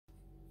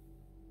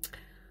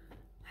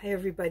Hi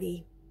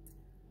everybody.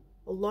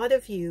 A lot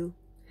of you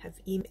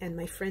and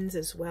my friends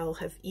as well,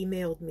 have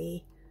emailed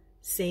me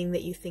saying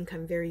that you think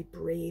I'm very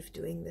brave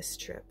doing this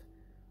trip.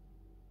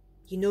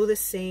 You know the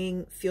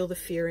saying, feel the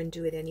fear and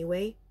do it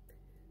anyway?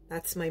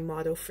 That's my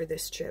motto for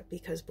this trip,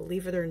 because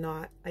believe it or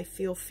not, I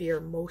feel fear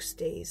most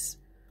days.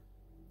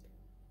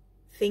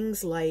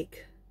 Things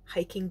like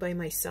hiking by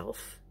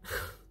myself,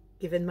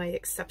 given my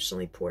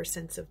exceptionally poor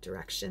sense of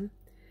direction,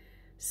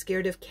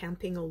 scared of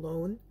camping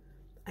alone.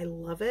 I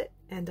love it,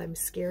 and I'm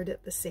scared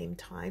at the same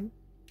time.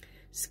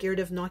 Scared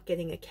of not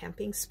getting a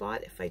camping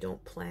spot if I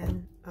don't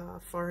plan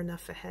far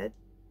enough ahead.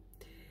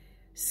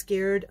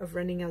 Scared of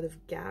running out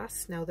of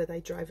gas now that I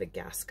drive a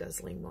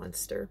gas-guzzling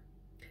monster.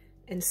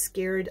 And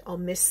scared I'll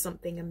miss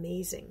something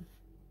amazing.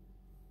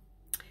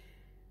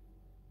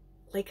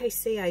 Like I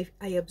say,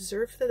 I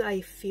observe that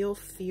I feel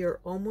fear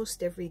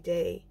almost every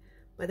day,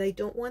 but I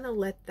don't want to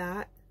let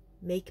that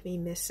make me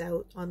miss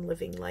out on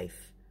living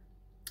life.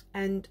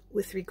 And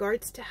with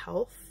regards to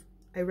health,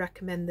 I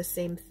recommend the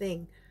same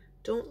thing.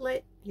 Don't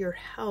let your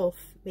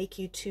health make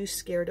you too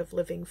scared of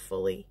living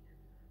fully.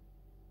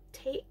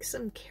 Take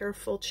some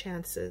careful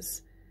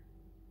chances.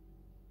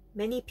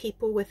 Many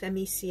people with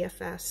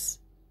ME/CFS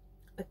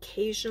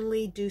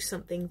occasionally do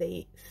something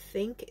they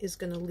think is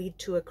going to lead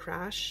to a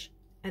crash,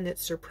 and it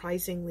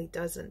surprisingly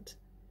doesn't.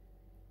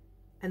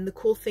 And the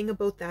cool thing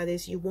about that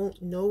is you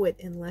won't know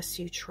it unless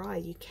you try.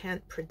 You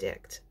can't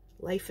predict.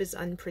 Life is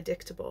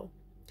unpredictable.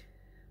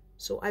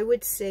 So I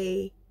would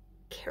say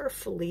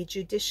carefully,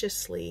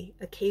 judiciously,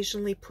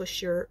 occasionally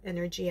push your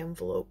energy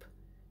envelope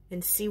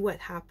and see what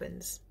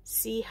happens.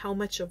 See how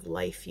much of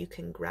life you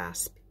can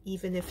grasp,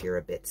 even if you're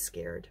a bit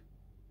scared.